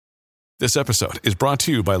This episode is brought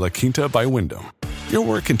to you by La Quinta by Wyndham. Your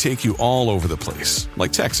work can take you all over the place,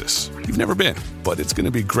 like Texas. You've never been, but it's going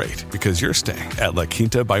to be great because you're staying at La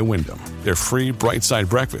Quinta by Wyndham. Their free Bright Side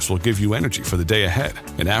breakfast will give you energy for the day ahead.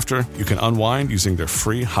 And after, you can unwind using their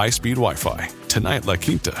free high-speed Wi-Fi. Tonight, La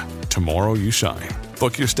Quinta. Tomorrow, you shine.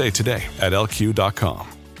 Book your stay today at LQ.com.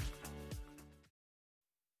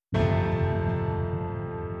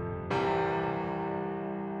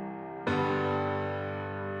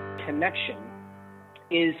 Connection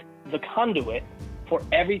is the conduit for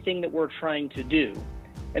everything that we're trying to do.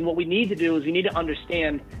 And what we need to do is we need to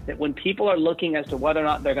understand that when people are looking as to whether or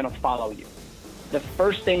not they're going to follow you, the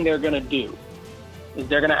first thing they're going to do is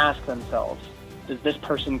they're going to ask themselves, does this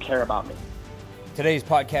person care about me? Today's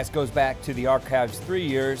podcast goes back to the archives 3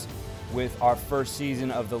 years with our first season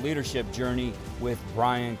of the leadership journey with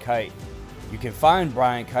Brian Kite. You can find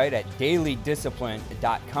Brian Kite at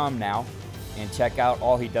dailydiscipline.com now and check out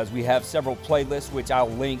all he does. We have several playlists, which I'll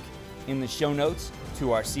link in the show notes,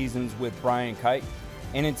 to our seasons with Brian Kite.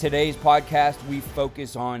 And in today's podcast, we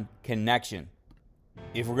focus on connection.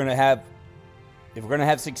 If we're gonna have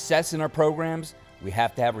success in our programs, we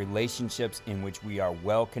have to have relationships in which we are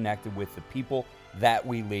well connected with the people that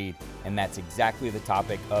we lead. And that's exactly the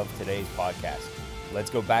topic of today's podcast. Let's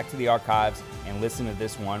go back to the archives and listen to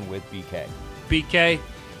this one with BK. BK,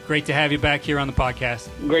 great to have you back here on the podcast.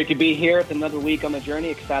 Great to be here. It's another week on the journey.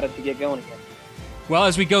 Excited to get going again. Well,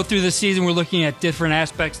 as we go through the season, we're looking at different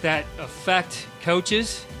aspects that affect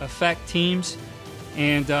coaches, affect teams.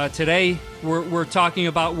 And today we're talking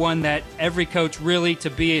about one that every coach really, to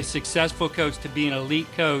be a successful coach, to be an elite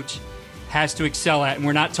coach, has to excel at. And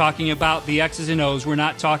we're not talking about the X's and O's. We're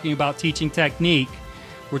not talking about teaching technique.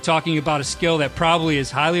 We're talking about a skill that probably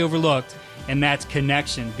is highly overlooked, and that's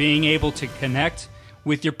connection. Being able to connect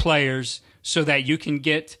with your players so that you can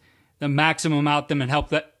get the maximum out of them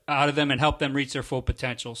and help them reach their full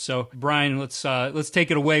potential. So, Brian, let's take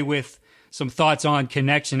it away with some thoughts on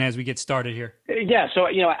connection as we get started here. Yeah. So,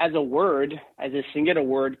 as a singular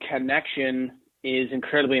word, connection is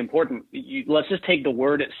incredibly important. Let's just take the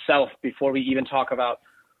word itself before we even talk about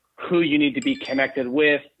who you need to be connected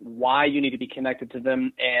with, why you need to be connected to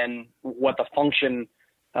them, and what the function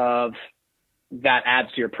of that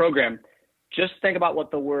adds to your program. Just think about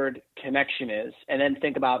what the word connection is, and then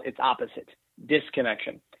think about its opposite,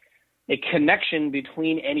 disconnection. A connection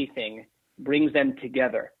between anything brings them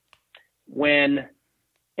together. When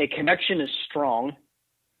a connection is strong,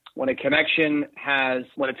 when it's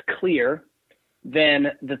clear, then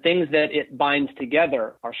the things that it binds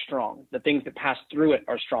together are strong. The things that pass through it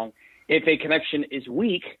are strong. If a connection is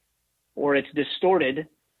weak, or it's distorted,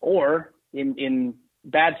 or in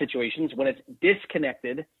bad situations, when it's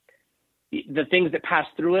disconnected, the things that pass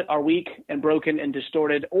through it are weak and broken and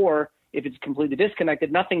distorted, or if it's completely disconnected,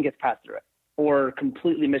 nothing gets passed through it, or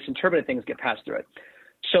completely misinterpreted things get passed through it.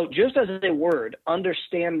 So just as a word,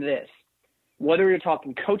 understand this. Whether you're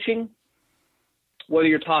talking coaching, whether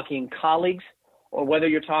you're talking colleagues, or whether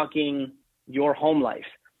you're talking your home life,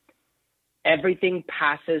 everything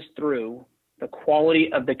passes through the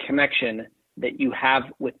quality of the connection that you have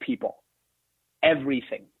with people.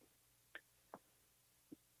 Everything.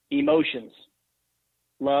 Emotions,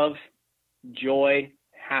 love, joy,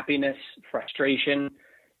 happiness, frustration,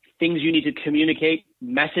 things you need to communicate,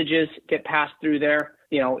 messages get passed through there.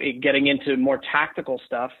 Getting into more tactical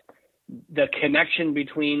stuff, the connection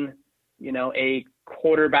between, a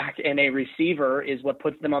quarterback and a receiver is what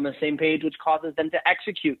puts them on the same page, which causes them to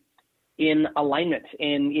execute in alignment,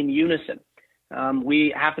 in unison.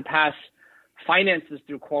 We have to pass finances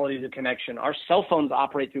through quality of connection. Our cell phones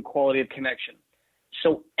operate through quality of connection.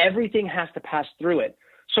 So everything has to pass through it.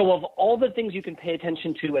 So of all the things you can pay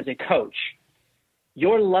attention to as a coach,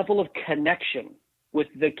 your level of connection with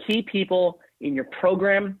the key people in your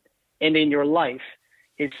program and in your life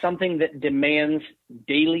is something that demands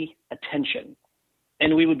daily attention.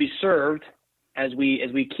 And we would be served, as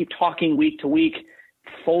we keep talking week to week,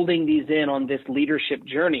 folding these in on this leadership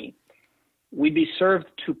journey, we'd be served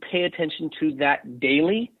to pay attention to that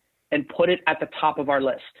daily and put it at the top of our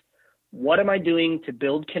list. What am I doing to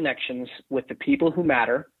build connections with the people who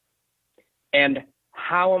matter? And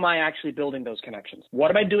how am I actually building those connections?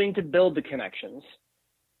 What am I doing to build the connections?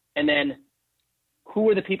 And then who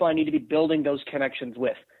are the people I need to be building those connections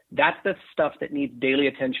with? That's the stuff that needs daily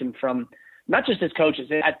attention from not just as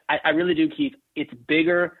coaches. I really do, Keith. It's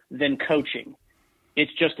bigger than coaching.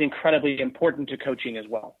 It's just incredibly important to coaching as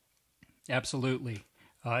well. Absolutely.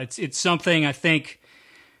 It's something I think,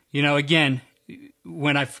 again,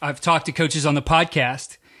 when I've talked to coaches on the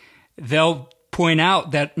podcast, they'll point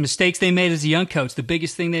out that mistakes they made as a young coach, the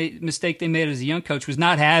biggest mistake they made as a young coach was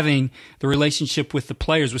not having the relationship with the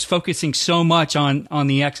players, was focusing so much on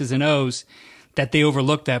the X's and O's that they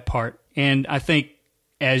overlooked that part. And I think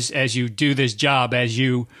as you do this job, as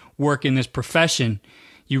you work in this profession,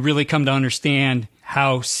 you really come to understand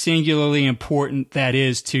how singularly important that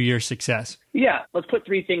is to your success. Yeah, let's put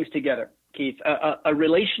three things together, Keith. A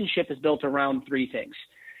relationship is built around three things.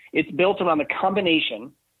 It's built around a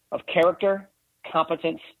combination of character,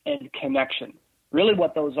 competence, and connection. Really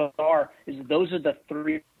what those are the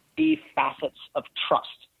three facets of trust.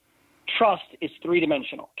 Trust is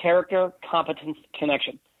three-dimensional: character, competence,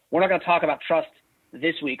 connection. We're not going to talk about trust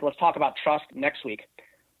this week. Let's talk about trust next week.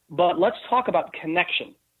 But let's talk about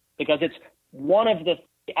connection, because it's one of the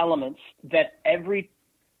elements that every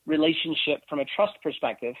relationship from a trust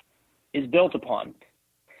perspective is built upon.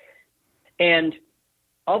 And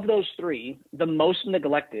of those three, the most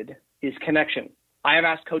neglected is connection. I have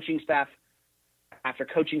asked coaching staff after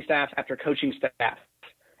coaching staff after coaching staff.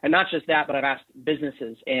 And not just that, but I've asked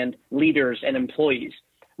businesses and leaders and employees,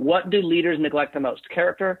 what do leaders neglect the most?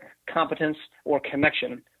 Character, competence, or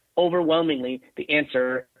connection? Overwhelmingly, the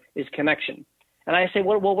answer is connection. And I say,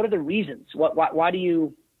 well, what are the reasons? Why do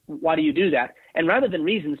you do that? And rather than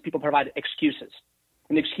reasons, people provide excuses.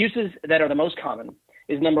 And the excuses that are the most common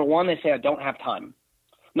is, number one, they say, I don't have time.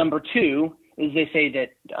 Number two is they say that,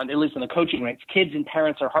 at least in the coaching ranks, kids and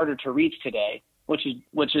parents are harder to reach today, which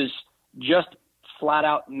is just flat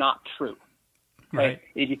out not true. Right?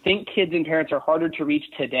 If you think kids and parents are harder to reach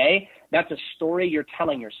today, that's a story you're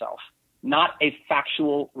telling yourself, not a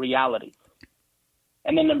factual reality.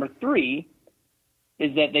 And then number three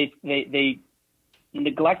is that they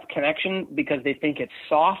neglect connection because they think it's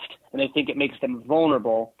soft and they think it makes them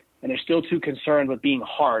vulnerable, and they're still too concerned with being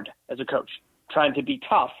hard as a coach, trying to be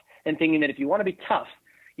tough and thinking that if you want to be tough,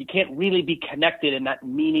 you can't really be connected in that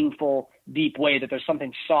meaningful, deep way, that there's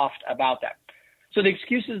something soft about that. So the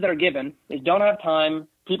excuses that are given is don't have time,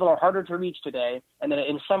 people are harder to reach today, and then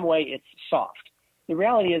in some way it's soft. The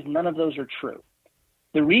reality is none of those are true.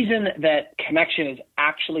 The reason that connection is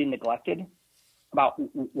actually neglected, about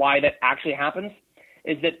why that actually happens,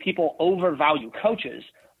 is that people coaches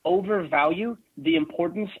overvalue the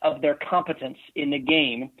importance of their competence in the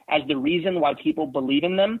game as the reason why people believe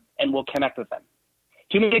in them and will connect with them.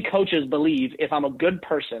 Too many coaches believe if I'm a good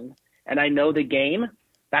person and I know the game,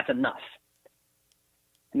 that's enough.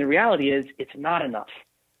 And the reality is it's not enough.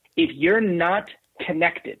 If you're not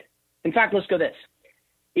connected, in fact, let's go this.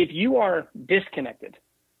 If you are disconnected,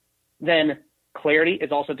 then clarity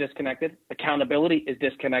is also disconnected, accountability is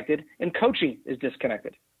disconnected, and coaching is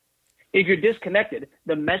disconnected. If you're disconnected,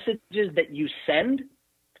 the messages that you send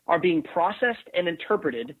are being processed and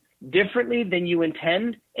interpreted differently than you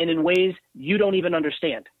intend and in ways you don't even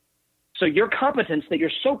understand. So your competence that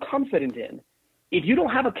you're so confident in, if you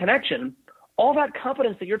don't have a connection, all that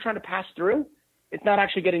confidence that you're trying to pass through, it's not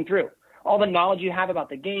actually getting through. All the knowledge you have about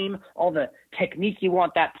the game, all the technique you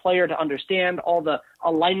want that player to understand, all the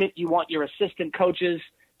alignment you want your assistant coaches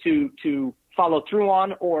to follow through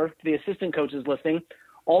on, or the assistant coaches listening,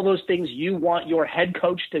 all those things you want your head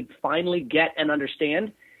coach to finally get and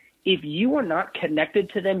understand. If you are not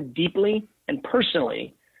connected to them deeply and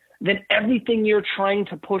personally, then everything you're trying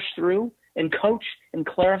to push through and coach and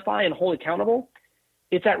clarify and hold accountable,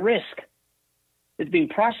 it's at risk. It's being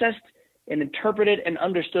processed and interpreted and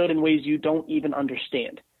understood in ways you don't even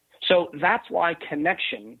understand. So that's why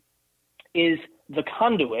connection is the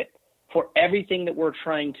conduit for everything that we're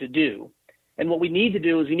trying to do. And what we need to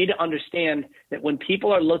do is we need to understand that when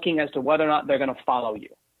people are looking as to whether or not they're going to follow you,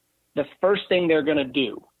 the first thing they're going to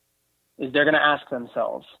do is they're going to ask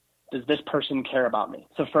themselves, does this person care about me?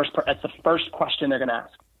 So that's the first question they're going to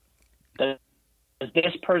ask. Does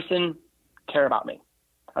this person care about me?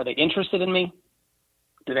 Are they interested in me?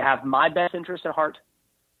 Do they have my best interest at heart?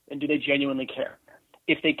 And do they genuinely care?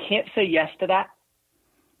 If they can't say yes to that,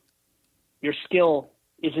 your skill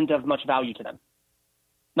isn't of much value to them.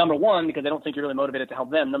 Number one, because they don't think you're really motivated to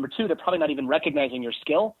help them. Number two, they're probably not even recognizing your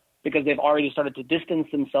skill because they've already started to distance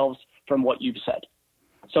themselves from what you've said.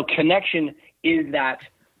 So connection is that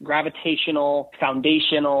gravitational,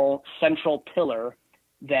 foundational, central pillar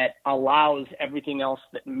that allows everything else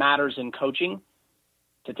that matters in coaching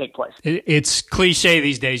to take place. It's cliche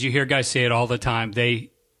these days. You hear guys say it all the time.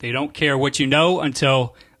 They don't care what you know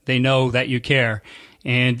until they know that you care.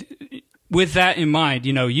 And with that in mind,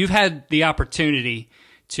 you've had the opportunity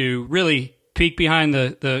to really peek behind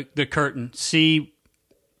the curtain, see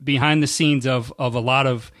behind the scenes of a lot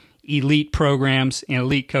of elite programs and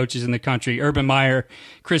elite coaches in the country, Urban Meyer,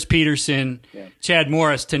 Chris Peterson, Chad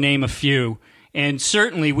Morris, to name a few. And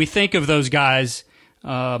certainly we think of those guys,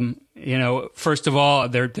 first of all,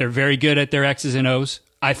 they're very good at their X's and O's.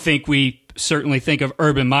 I think we certainly think of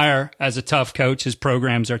Urban Meyer as a tough coach. His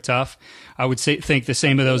programs are tough. I would think the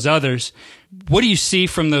same of those others. What do you see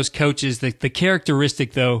from those coaches? The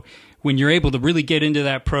characteristic, though, when you're able to really get into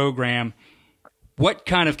that program, what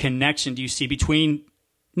kind of connection do you see between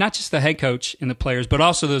not just the head coach and the players, but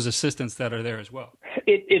also those assistants that are there as well?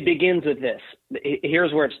 It begins with this.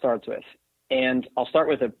 Here's where it starts with. And I'll start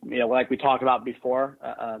with like we talked about before.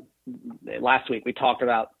 Last week, we talked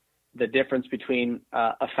about the difference between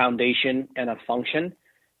a foundation and a function.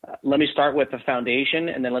 Let me start with the foundation,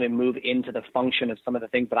 and then let me move into the function of some of the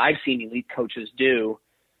things that I've seen elite coaches do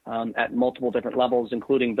at multiple different levels,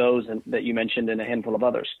 including those that you mentioned and a handful of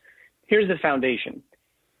others. Here's the foundation.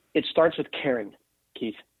 It starts with caring,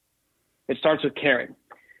 Keith. It starts with caring.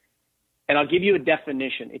 And I'll give you a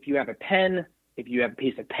definition. If you have a pen, if you have a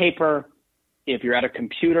piece of paper, if you're at a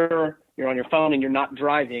computer, you're on your phone and you're not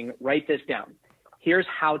driving, write this down. Here's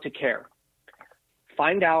how to care.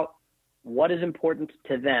 Find out what is important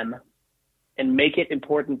to them and make it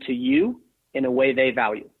important to you in a way they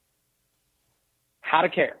value. How to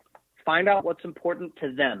care. Find out what's important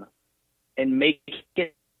to them and make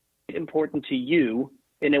it important to you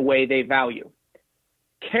in a way they value.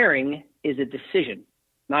 Caring is a decision,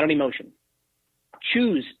 not an emotion.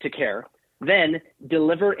 Choose to care, then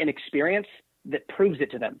deliver an experience that proves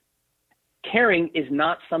it to them. Caring is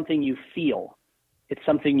not something you feel. It's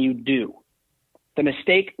something you do. The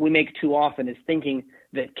mistake we make too often is thinking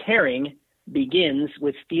that caring begins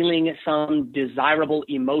with feeling some desirable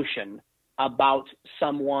emotion about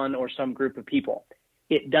someone or some group of people.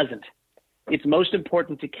 It doesn't. It's most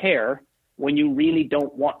important to care when you really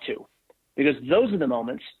don't want to, because those are the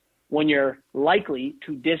moments when you're likely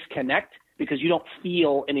to disconnect because you don't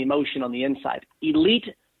feel an emotion on the inside. Elite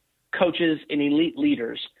coaches and elite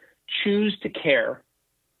leaders choose to care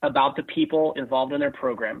about the people involved in their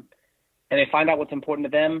program, and they find out what's important to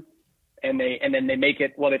them, and then they make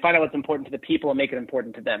it, they find out what's important to the people and make it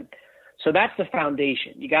important to them. So that's the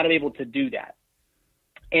foundation. You got to be able to do that.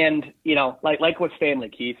 And, like with family,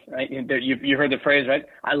 Keith, right? You heard the phrase, right?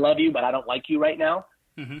 I love you, but I don't like you right now.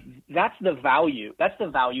 Mm-hmm. That's the value. That's the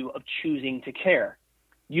value of choosing to care.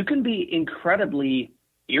 You can be incredibly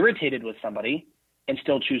irritated with somebody and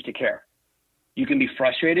still choose to care. You can be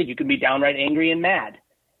frustrated. You can be downright angry and mad,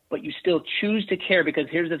 but you still choose to care, because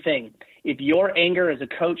here's the thing. If your anger as a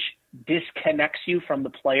coach disconnects you from the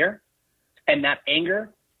player, and that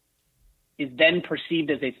anger is then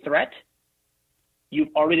perceived as a threat, you've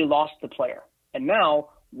already lost the player. And now,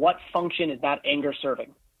 what function is that anger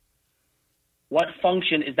serving? What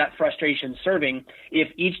function is that frustration serving if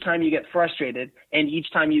each time you get frustrated and each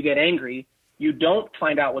time you get angry, you don't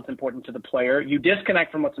find out what's important to the player, you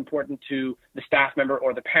disconnect from what's important to the staff member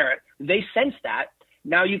or the parent, they sense that,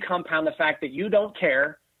 now you compound the fact that you don't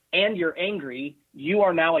care and you're angry, you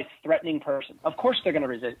are now a threatening person. Of course they're going to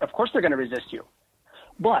resist. Of course they're going to resist you.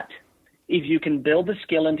 But if you can build the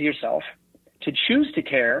skill into yourself to choose to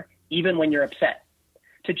care even when you're upset,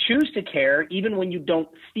 to choose to care even when you don't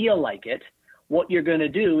feel like it, what you're going to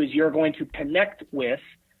do is you're going to connect with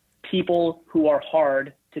people who are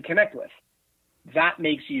hard to connect with. That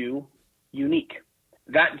makes you unique.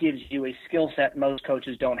 That gives you a skill set most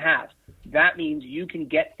coaches don't have. That means you can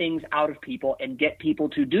get things out of people and get people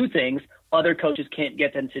to do things other coaches can't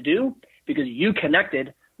get them to do, because you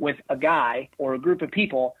connected with a guy or a group of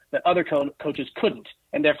people that other coaches couldn't,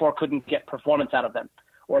 and therefore couldn't get performance out of them.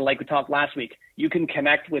 Or like we talked last week, you can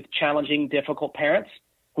connect with challenging, difficult parents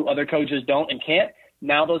who other coaches don't and can't.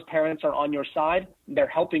 Now those parents are on your side. They're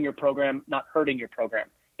helping your program, not hurting your program.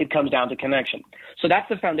 It comes down to connection. So that's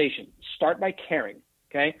the foundation. Start by caring,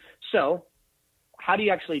 okay? So how do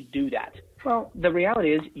you actually do that? Well, the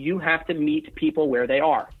reality is you have to meet people where they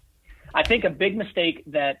are. I think a big mistake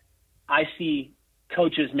that I see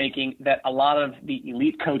coaches making that a lot of the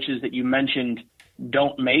elite coaches that you mentioned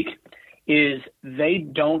don't make is they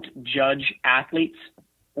don't judge athletes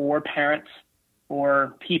or parents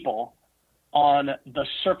or people on the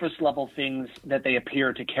surface level things that they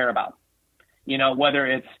appear to care about. Whether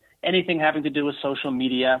it's anything having to do with social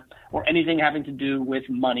media or anything having to do with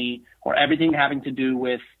money or everything having to do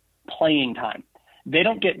with playing time. They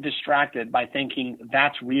don't get distracted by thinking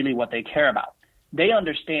that's really what they care about. They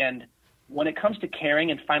understand when it comes to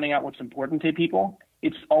caring and finding out what's important to people,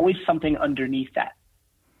 it's always something underneath that.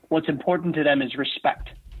 What's important to them is respect.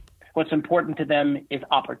 What's important to them is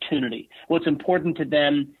opportunity. What's important to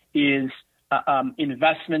them is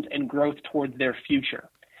investment and growth towards their future.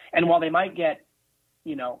 And while they might get,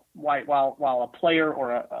 while a player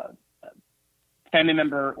or a family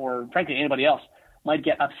member or frankly anybody else might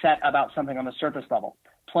get upset about something on the surface level,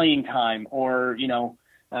 playing time, or,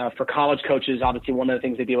 for college coaches, obviously one of the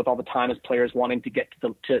things they deal with all the time is players wanting to get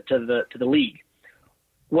to the league.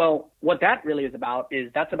 Well, what that really is about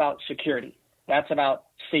that's about security. That's about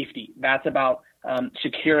safety. That's about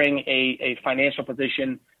securing a financial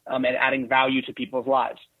position and adding value to people's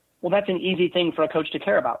lives. Well, that's an easy thing for a coach to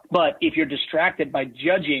care about. But if you're distracted by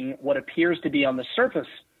judging what appears to be on the surface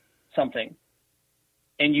something,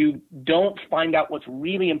 and you don't find out what's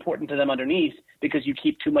really important to them underneath because you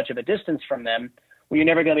keep too much of a distance from them, well, you're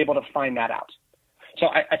never going to be able to find that out. So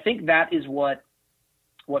I think that is what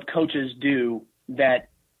coaches do, that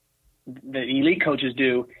the elite coaches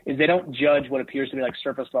do, is they don't judge what appears to be like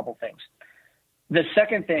surface level things. The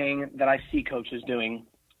second thing that I see coaches doing,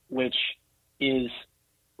 which is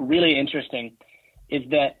really interesting, is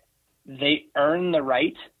that they earn the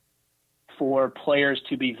right for players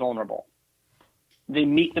to be vulnerable. They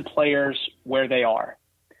meet the players where they are.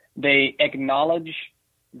 They acknowledge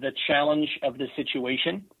the challenge of the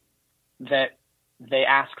situation that they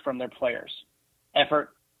ask from their players. Effort,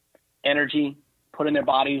 energy, putting their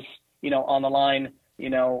bodies, on the line.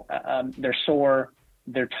 They're sore,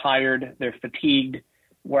 they're tired, they're fatigued.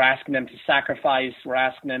 We're asking them to sacrifice. We're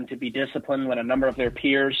asking them to be disciplined when a number of their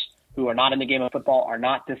peers who are not in the game of football are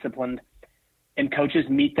not disciplined. And coaches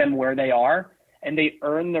meet them where they are, and they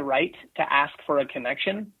earn the right to ask for a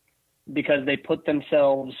connection because they put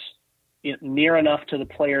themselves near enough to the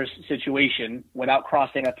player's situation without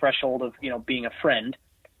crossing a threshold of, being a friend.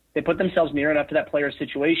 They put themselves near enough to that player's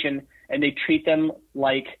situation, and they treat them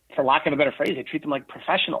like, for lack of a better phrase, they treat them like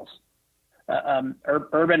professionals.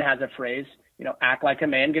 Urban has a phrase, act like a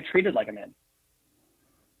man, get treated like a man.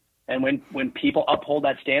 And when people uphold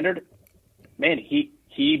that standard, man,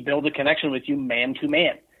 he builds a connection with you man to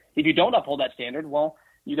man. If you don't uphold that standard, well,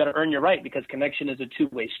 you got to earn your right, because connection is a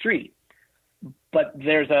two-way street. But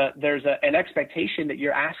there's an expectation that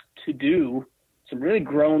you're asked to do some really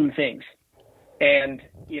grown things. And,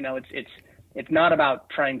 it's not about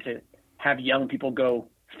trying to have young people go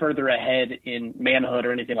further ahead in manhood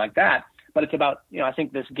or anything like that. But it's about, I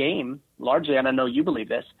think this game largely, and I know you believe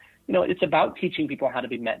this, it's about teaching people how to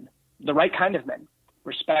be men, the right kind of men,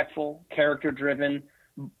 respectful, character-driven,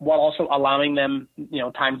 while also allowing them,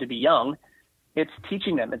 time to be young. It's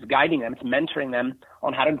teaching them, it's guiding them, it's mentoring them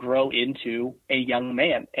on how to grow into a young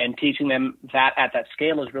man, and teaching them that at that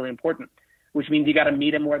scale is really important, which means you got to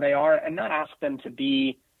meet them where they are and not ask them to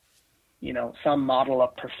be, some model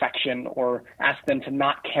of perfection, or ask them to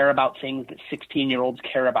not care about things that 16-year-olds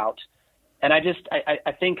care about. And I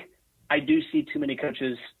think I do see too many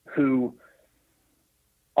coaches who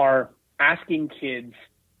are asking kids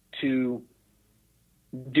to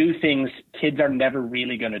do things kids are never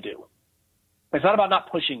really going to do. It's not about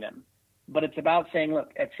not pushing them, but it's about saying,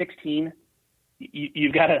 look, at 16,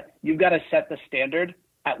 you've got to set the standard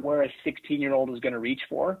at where a 16-year-old is going to reach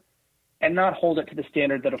for, and not hold it to the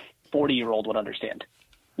standard that a 40-year-old would understand.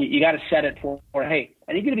 You got to set it for, hey,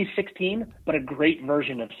 I need you to be 16, but a great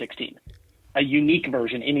version of 16, a unique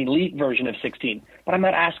version, an elite version of 16. But I'm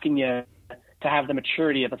not asking you to have the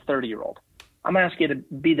maturity of a 30-year-old. I'm asking you to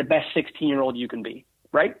be the best 16-year-old you can be,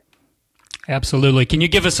 right? Absolutely. Can you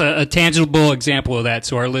give us a tangible example of that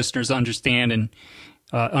so our listeners understand and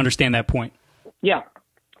understand that point? Yeah.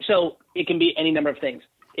 So it can be any number of things.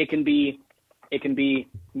 It can be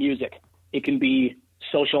music. It can be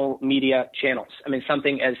social media channels. I mean,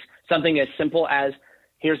 something as simple as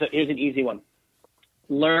here's an easy one.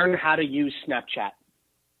 Learn how to use Snapchat.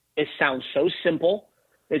 It sounds so simple.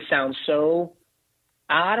 It sounds so,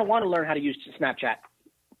 I don't want to learn how to use Snapchat.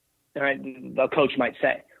 All right, the coach might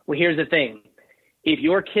say. Well, here's the thing. If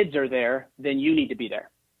your kids are there, then you need to be there.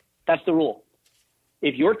 That's the rule.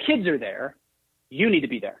 If your kids are there, you need to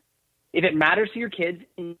be there. If it matters to your kids,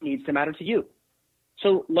 it needs to matter to you.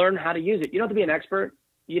 So learn how to use it. You don't have to be an expert.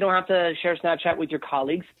 You don't have to share Snapchat with your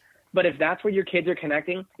colleagues. But if that's where your kids are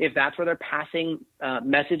connecting, if that's where they're passing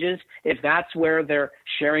messages, if that's where they're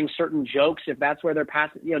sharing certain jokes, if that's where they're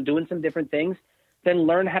passing, doing some different things, then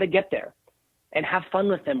learn how to get there and have fun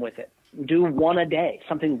with them with it. Do one a day,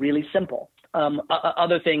 something really simple.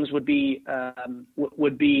 Other things would be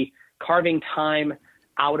carving time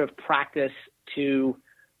out of practice to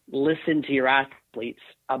listen to your athletes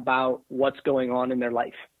about what's going on in their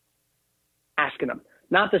life. Asking them,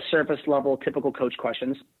 not the surface level typical coach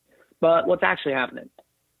questions, but what's actually happening.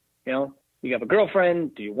 You have a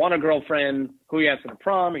girlfriend. Do you want a girlfriend? Who are you asking to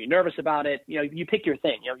prom? Are you nervous about it? You pick your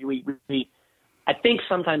thing. I think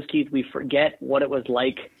sometimes, Keith, we forget what it was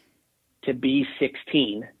like to be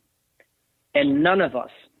 16, and none of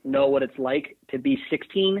us know what it's like to be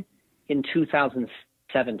 16 in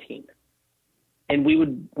 2017. And we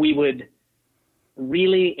would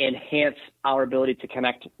really enhance our ability to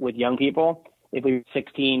connect with young people if we were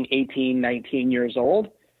 16, 18, 19 years old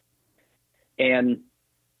and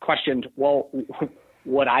questioned, well,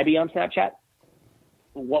 would I be on Snapchat?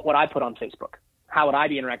 What would I put on Facebook? How would I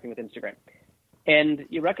be interacting with Instagram? And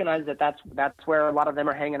you recognize that that's where a lot of them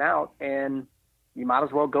are hanging out, and you might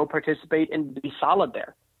as well go participate and be solid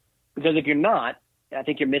there. Because if you're not, I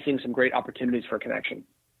think you're missing some great opportunities for connection.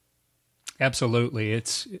 Absolutely.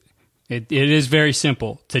 It is very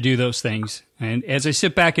simple to do those things. And as I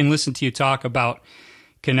sit back and listen to you talk about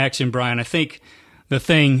connection, Brian, I think the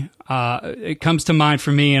thing it comes to mind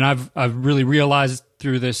for me, and I've really realized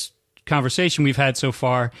through this conversation we've had so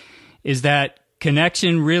far, is that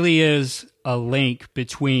connection really is a link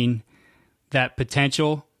between that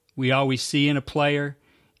potential we always see in a player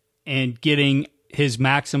and getting his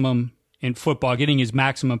maximum in football, getting his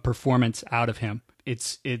maximum performance out of him.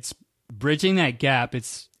 It's bridging that gap.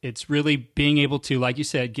 It's really being able to, like you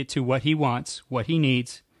said, get to what he wants, what he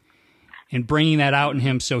needs, and bringing that out in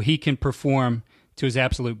him so he can perform to his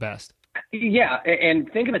absolute best. Yeah,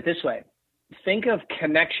 and think of it this way. Think of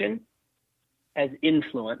connection as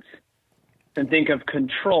influence, and think of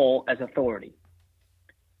control as authority.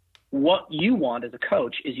 What you want as a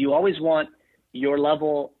coach is you always want your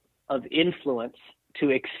level of influence to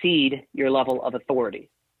exceed your level of authority,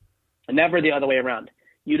 and never the other way around.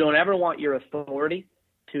 You don't ever want your authority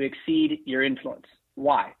to exceed your influence.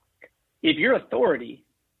 Why? If your authority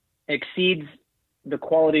exceeds the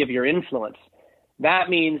quality of your influence, that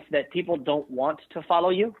means that people don't want to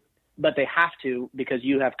follow you, but they have to because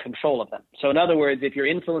you have control of them. So in other words, if your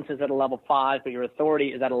influence is at a level 5, but your authority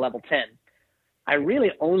is at a level 10, I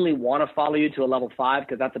really only want to follow you to a level 5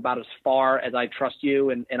 because that's about as far as I trust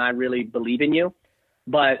you and I really believe in you.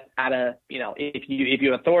 But at a, if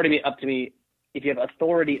you have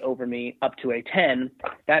authority over me up to a 10,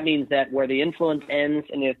 that means that where the influence ends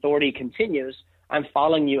and the authority continues, I'm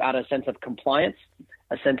following you out of a sense of compliance,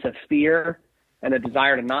 a sense of fear, and a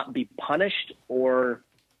desire to not be punished or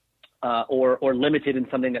limited in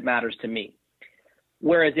something that matters to me.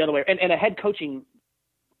 Whereas the other way, and a head coaching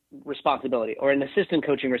responsibility or an assistant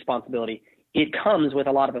coaching responsibility, it comes with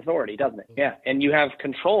a lot of authority, doesn't it? Yeah. And you have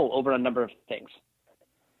control over a number of things.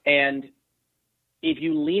 And if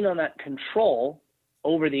you lean on that control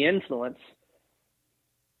over the influence,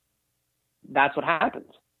 that's what happens.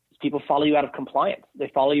 People follow you out of compliance.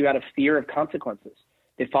 They follow you out of fear of consequences.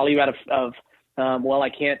 They follow you out of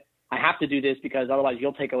I have to do this because otherwise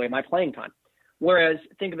you'll take away my playing time. Whereas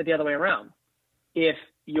think of it the other way around. If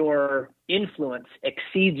your influence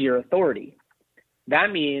exceeds your authority,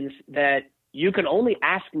 that means that you can only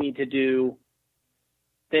ask me to do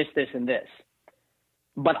this, this, and this,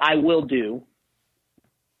 but I will do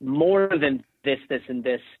more than this, this, and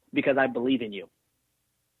this because I believe in you,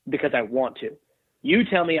 because I want to. You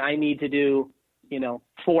tell me I need to do,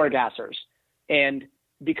 4 gassers, and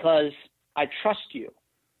because I trust you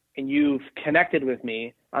and you've connected with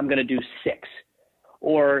me, I'm going to do 6.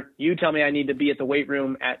 Or you tell me I need to be at the weight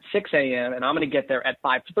room at 6 a.m. and I'm going to get there at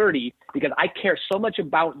 5:30 because I care so much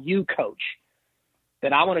about you, coach,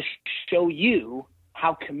 that I want to show you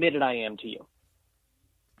how committed I am to you.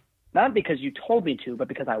 Not because you told me to, but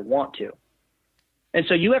because I want to. And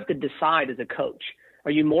so you have to decide as a coach,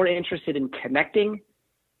 are you more interested in connecting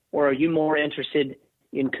or are you more interested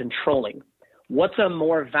in controlling? What's a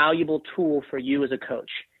more valuable tool for you as a coach,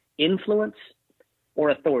 influence or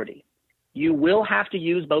authority? You will have to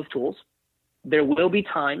use both tools. There will be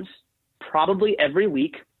times, probably every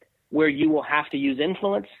week, where you will have to use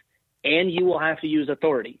influence and you will have to use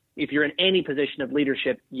authority. If you're in any position of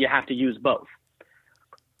leadership, you have to use both.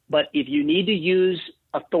 But if you need to use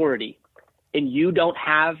authority and you don't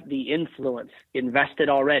have the influence invested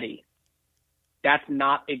already, that's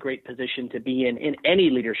not a great position to be in any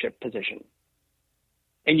leadership position.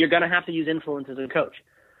 And you're going to have to use influence as a coach.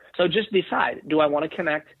 So just decide, do I want to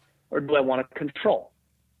connect or do I want to control?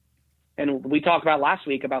 And we talked about last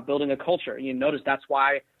week about building a culture. You notice that's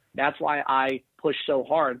why I push so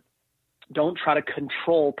hard. Don't try to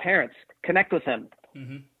control parents. Connect with them.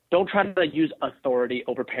 Mm-hmm. Don't try to use authority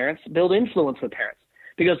over parents. Build influence with parents,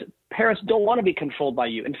 because parents don't want to be controlled by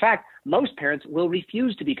you. In fact, most parents will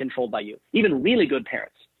refuse to be controlled by you, even really good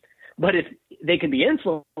parents. But if they can be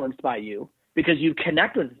influenced by you because you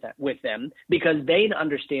connect with them, because they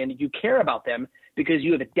understand you care about them, because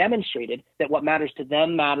you have demonstrated that what matters to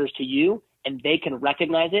them matters to you, and they can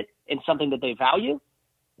recognize it in something that they value,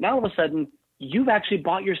 now all of a sudden you've actually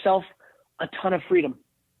bought yourself a ton of freedom.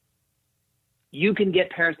 You can get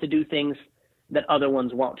parents to do things that other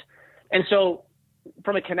ones won't. And so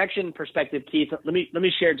from a connection perspective, Keith, let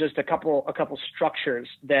me share just a couple structures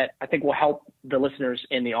that I think will help the listeners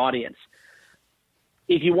in the audience.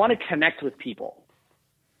 If you want to connect with people,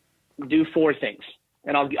 do 4 things,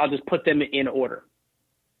 and I'll just put them in order.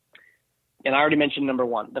 And I already mentioned number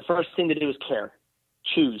 1. The first thing to do is care,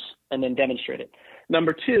 choose, and then demonstrate it.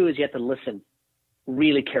 Number 2 is you have to listen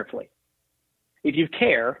really carefully. If you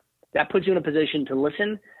care, that puts you in a position to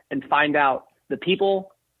listen and find out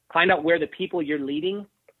where the people you're leading,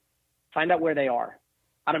 find out where they are.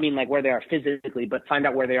 I don't mean like where they are physically, but find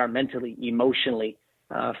out where they are mentally, emotionally.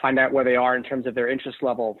 Find out where they are in terms of their interest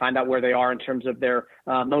level. Find out where they are in terms of their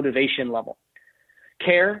motivation level.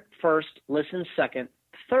 Care first, listen second.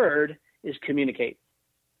 Third is communicate.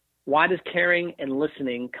 Why does caring and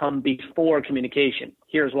listening come before communication?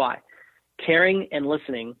 Here's why. Caring and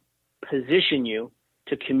listening position you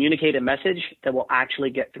to communicate a message that will actually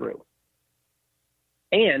get through.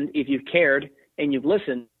 And if you've cared and you've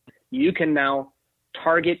listened, you can now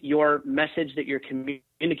target your message that you're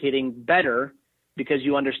communicating better because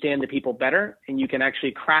you understand the people better, and you can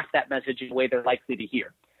actually craft that message in a way they're likely to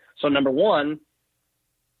hear. So number 1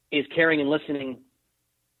 is caring and listening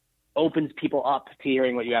opens people up to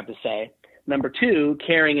hearing what you have to say. Number 2,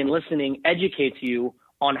 caring and listening educates you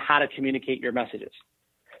on how to communicate your messages.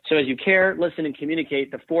 So as you care, listen, and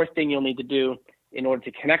communicate, the 4th thing you'll need to do in order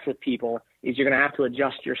to connect with people is you're going to have to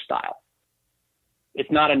adjust your style.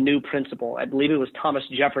 It's not a new principle. I believe it was Thomas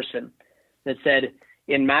Jefferson that said,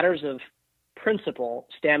 in matters of principle,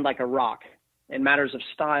 stand like a rock. In matters of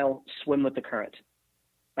style, swim with the current.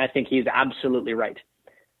 I think he's absolutely right.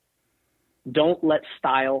 Don't let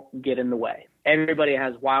style get in the way. Everybody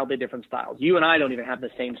has wildly different styles. You and I don't even have the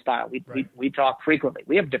same style. We talk frequently.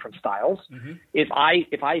 We have different styles. Mm-hmm.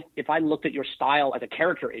 If I looked at your style as a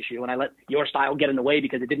character issue and I let your style get in the way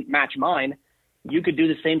because it didn't match mine, you could do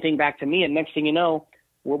the same thing back to me. And next thing you know,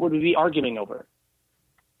 what would we be arguing over?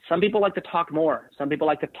 Some people like to talk more. Some people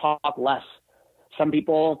like to talk less. Some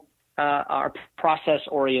people are process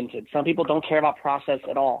oriented. Some people don't care about process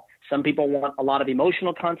at all. Some people want a lot of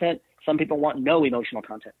emotional content. Some people want no emotional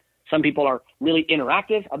content. Some people are really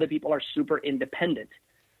interactive. Other people are super independent.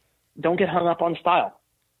 Don't get hung up on style.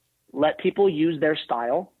 Let people use their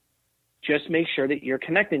style. Just make sure that you're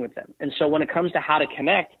connecting with them. And so when it comes to how to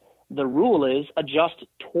connect, the rule is adjust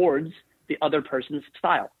towards the other person's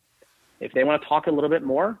style. If they want to talk a little bit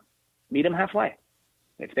more, meet them halfway.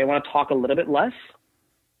 If they want to talk a little bit less,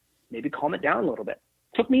 maybe calm it down a little bit.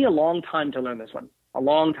 It took me a long time to learn this one.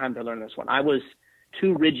 I was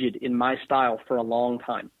too rigid in my style for a long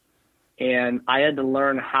time. And I had to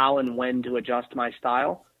learn how and when to adjust my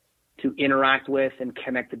style to interact with and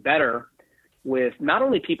connect better with not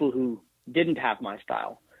only people who didn't have my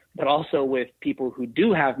style, but also with people who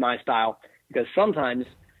do have my style, because sometimes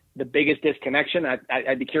the biggest disconnection,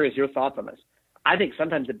 I'd be curious your thoughts on this. I think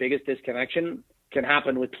sometimes the biggest disconnection can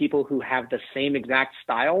happen with people who have the same exact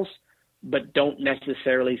styles, but don't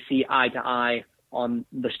necessarily see eye to eye on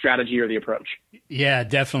the strategy or the approach. Yeah,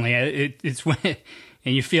 definitely. It's when,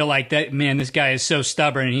 and you feel like that, man, this guy is so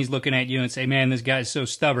stubborn, and he's looking at you and say, man, this guy is so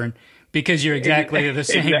stubborn, because you're exactly the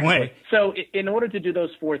same way. So in order to do those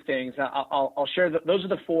 4 things, I'll share those are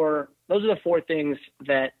the four things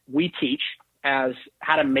that we teach as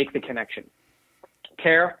how to make the connection.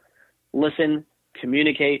 Care, listen,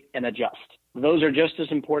 communicate, and adjust. Those are just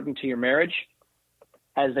as important to your marriage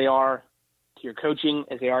as they are to your coaching,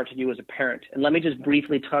 as they are to you as a parent. And let me just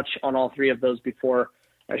briefly touch on all 3 of those before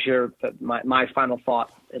I share my final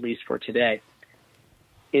thought, at least for today,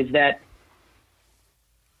 is that,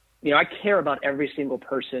 I care about every single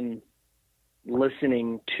person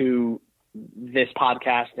listening to this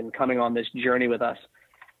podcast and coming on this journey with us.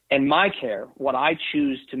 And my care, what I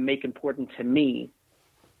choose to make important to me,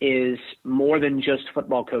 is more than just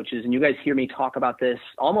football coaches. And you guys hear me talk about this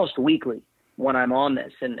almost weekly when I'm on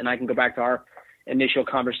this. And I can go back to our initial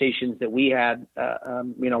conversations that we had,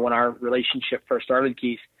 when our relationship first started,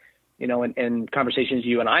 Keith, and conversations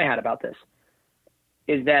you and I had about this,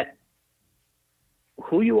 is that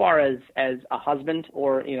who you are as a husband,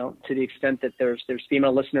 or, to the extent that there's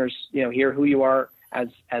female listeners, here, who you are as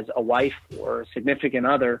a wife or a significant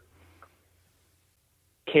other,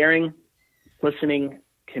 caring, listening,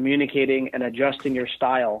 communicating, and adjusting your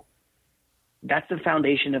style, that's the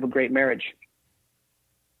foundation of a great marriage.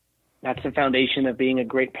 That's the foundation of being a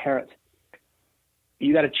great parent.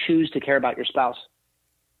 You got to choose to care about your spouse.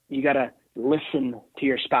 You got to listen to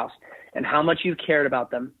your spouse and how much you've cared about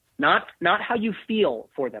them, not how you feel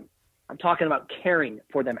for them. I'm talking about caring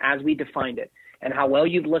for them as we defined it, and how well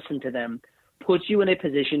you've listened to them puts you in a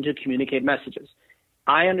position to communicate messages.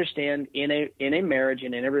 I understand in a marriage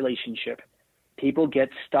and in a relationship, people get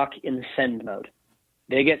stuck in send mode.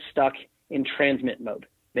 They get stuck in transmit mode.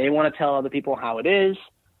 They want to tell other people how it is,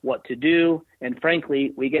 what to do, and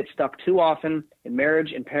frankly, we get stuck too often in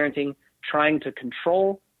marriage and parenting trying to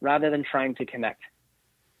control rather than trying to connect.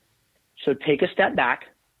 So take a step back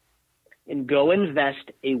and go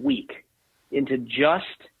invest a week into just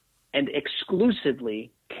and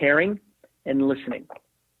exclusively caring and listening.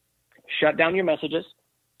 Shut down your messages,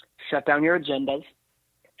 shut down your agendas,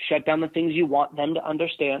 shut down the things you want them to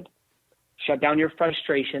understand, shut down your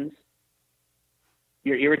frustrations,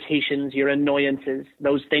 your irritations, your annoyances,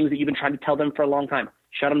 those things that you've been trying to tell them for a long time.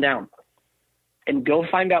 Shut them down. And go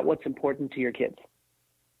find out what's important to your kids.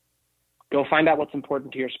 Go find out what's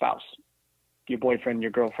important to your spouse, your boyfriend, your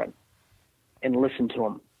girlfriend, and listen to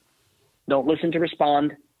them. Don't listen to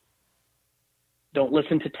respond. Don't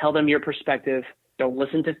listen to tell them your perspective. Don't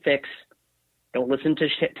listen to fix. Don't listen to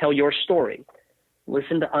tell your story.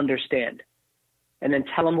 Listen to understand. And then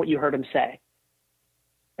tell them what you heard them say.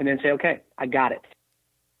 And then say, okay, I got it.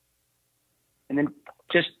 And then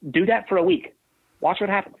just do that for a week. Watch what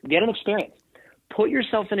happens. Get an experience. Put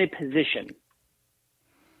yourself in a position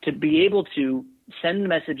to be able to send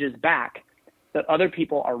messages back that other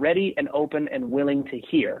people are ready and open and willing to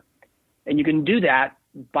hear. And you can do that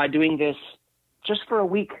by doing this just for a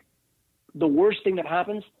week. The worst thing that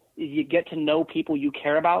happens is you get to know people you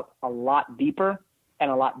care about a lot deeper and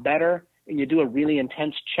a lot better, and you do a really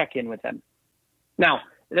intense check-in with them. Now,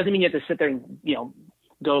 it doesn't mean you have to sit there and,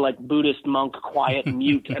 go like Buddhist monk, quiet,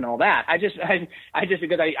 mute, and all that. I just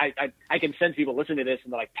because I can sense people listen to this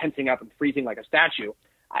and they're like tensing up and freezing like a statue.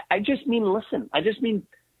 I just mean listen. I just mean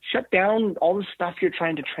shut down all the stuff you're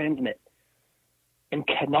trying to transmit and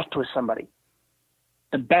connect with somebody.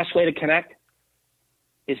 The best way to connect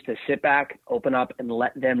is to sit back, open up, and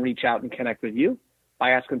let them reach out and connect with you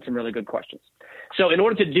by asking some really good questions. So in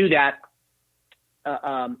order to do that,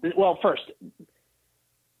 first,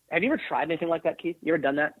 have you ever tried anything like that, Keith? You ever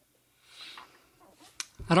done that?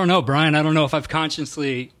 I don't know, Brian. I don't know if I've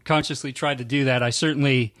consciously tried to do that. I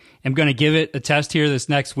certainly am going to give it a test here this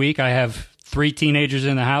next week. I have 3 teenagers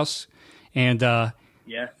in the house, and all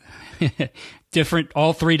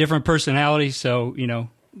 3 different personalities. So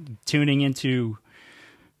tuning into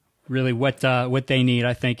really what they need,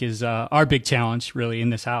 I think, is our big challenge really in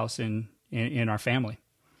this house and in our family.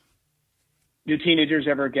 Do teenagers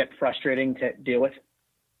ever get frustrating to deal with?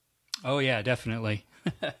 Oh yeah, definitely.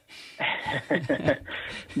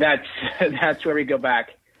 That's where we go back.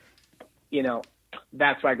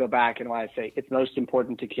 That's why I go back and why I say it's most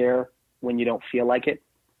important to care when you don't feel like it.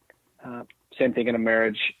 Same thing in a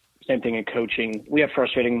marriage, same thing in coaching. We have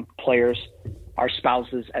frustrating players. Our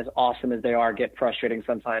spouses, as awesome as they are, get frustrating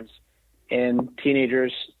sometimes. And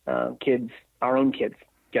teenagers, kids, our own kids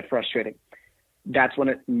get frustrating. That's when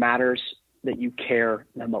it matters that you care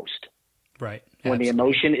the most. Right. When the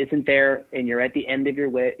emotion isn't there and you're at the end of your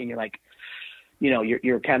wit and you're like,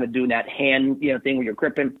 you're kind of doing that hand, thing where you're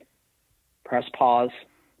gripping, press pause,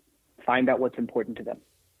 find out what's important to them,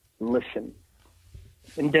 listen,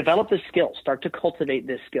 and develop the skill. Start to cultivate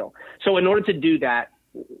this skill. So in order to do that,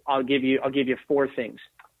 I'll give you 4 things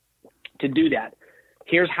to do that.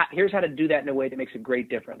 Here's how to do that in a way that makes a great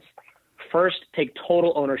difference. First, take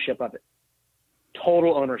total ownership of it.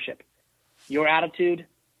 Total ownership. Your attitude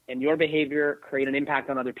and your behavior create an impact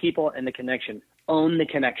on other people and the connection. Own the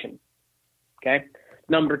connection. Okay?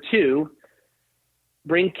 Number 2,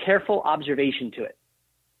 bring careful observation to it.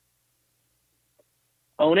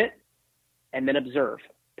 Own it and then observe.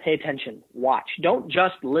 Pay attention. Watch. Don't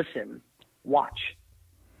just listen. Watch.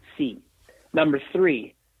 See. Number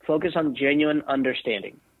 3, focus on genuine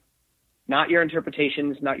understanding. Not your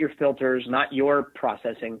interpretations, not your filters, not your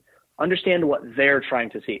processing. Understand what they're trying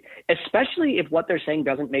to see, especially if what they're saying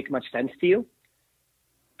doesn't make much sense to you.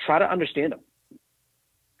 Try to understand them.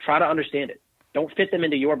 Try to understand it. Don't fit them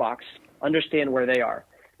into your box. Understand where they are.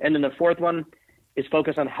 And then the 4th one is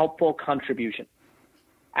focus on helpful contribution.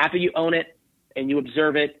 After you own it and you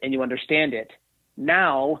observe it and you understand it,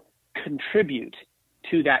 now contribute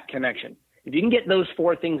to that connection. If you can get those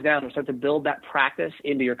 4 things down and start to build that practice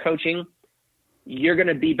into your coaching, you're going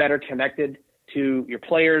to be better connected to your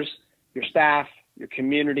players, your staff, your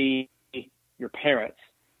community, your parents.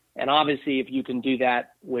 And obviously, if you can do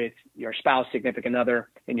that with your spouse, significant other,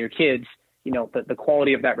 and your kids, the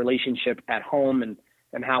quality of that relationship at home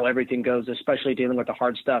and how everything goes, especially dealing with the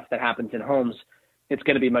hard stuff that happens in homes, it's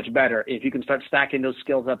going to be much better. If you can start stacking those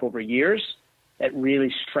skills up over years, it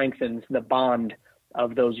really strengthens the bond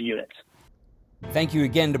of those units. Thank you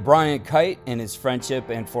again to Brian Kite and his friendship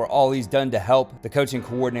and for all he's done to help the Coaching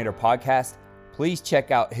Coordinator podcast. please check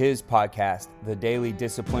out his podcast, The Daily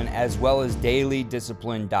Discipline, as well as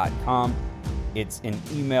dailydiscipline.com. It's an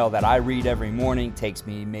email that I read every morning. Takes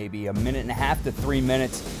me maybe a minute and a half to 3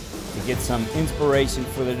 minutes to get some inspiration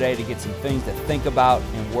for the day, to get some things to think about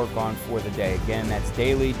and work on for the day. Again, that's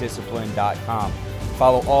dailydiscipline.com.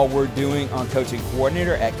 Follow all we're doing on Coaching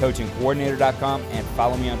Coordinator at coachingcoordinator.com, and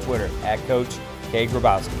follow me on Twitter at Coach K.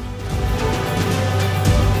 Grabowski.